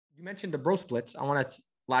You mentioned the bro splits. I want to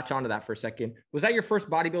latch onto that for a second. Was that your first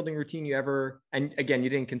bodybuilding routine you ever, and again, you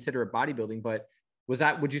didn't consider it bodybuilding, but was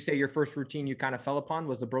that, would you say your first routine you kind of fell upon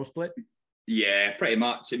was the bro split? Yeah, pretty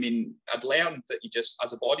much. I mean, I'd learned that you just,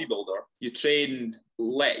 as a bodybuilder, you train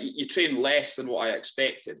less than what I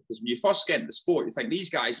expected. Because when you first get into the sport, you think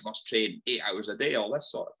these guys must train 8 hours a day, all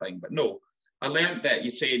this sort of thing. But no, I learned that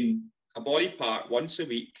you train a body part once a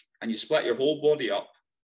week and you split your whole body up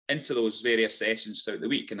into those various sessions throughout the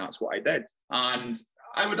week. And that's what I did. And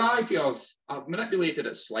I would argue I've manipulated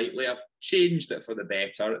it slightly. I've changed it for the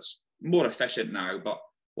better. It's more efficient now, but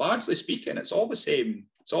largely speaking, it's all the same.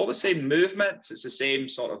 It's all the same movements. It's the same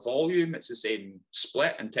sort of volume. It's the same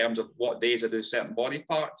split in terms of what days I do certain body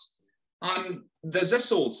parts. And there's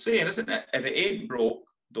this old saying, isn't it? If it ain't broke,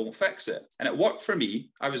 don't fix it. And it worked for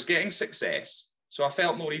me. I was getting success, so I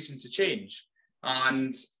felt no reason to change.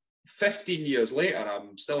 And 15 years later,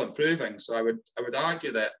 I'm still improving. So I would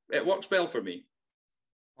argue that it works well for me.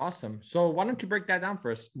 Awesome. So why don't you break that down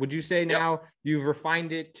for us? Would you say now you've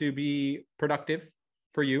refined it to be productive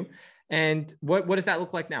for you? And what does that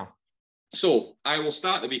look like now? So I will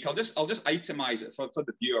start the week. I'll just itemize it for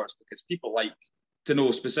the viewers because people like to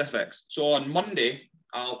know specifics. So on Monday,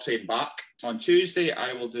 I'll train back. On Tuesday,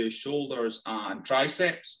 I will do shoulders and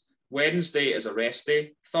triceps. Wednesday is a rest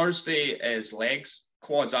day. Thursday is legs,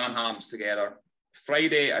 quads and hams together.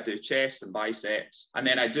 Friday, I do chest and biceps. And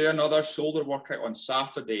then I do another shoulder workout on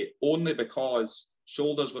Saturday, only because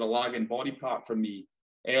shoulders were a lagging body part for me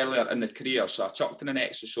earlier in the career. So I chucked in an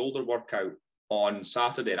extra shoulder workout on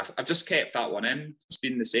Saturday. And I've just kept that one in. It's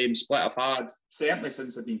been the same split I've had certainly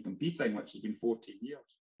since I've been competing, which has been 14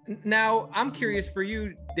 years. Now, I'm curious for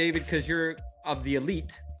you, David, because you're of the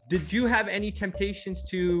elite. Did you have any temptations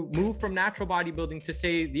to move from natural bodybuilding to,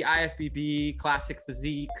 say, the IFBB, classic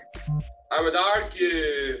physique? I would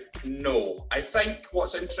argue no. I think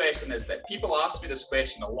what's interesting is that people ask me this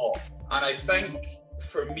question a lot. And I think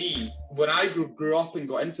for me, when I grew up and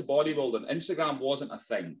got into bodybuilding, Instagram wasn't a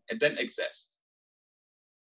thing. It didn't exist.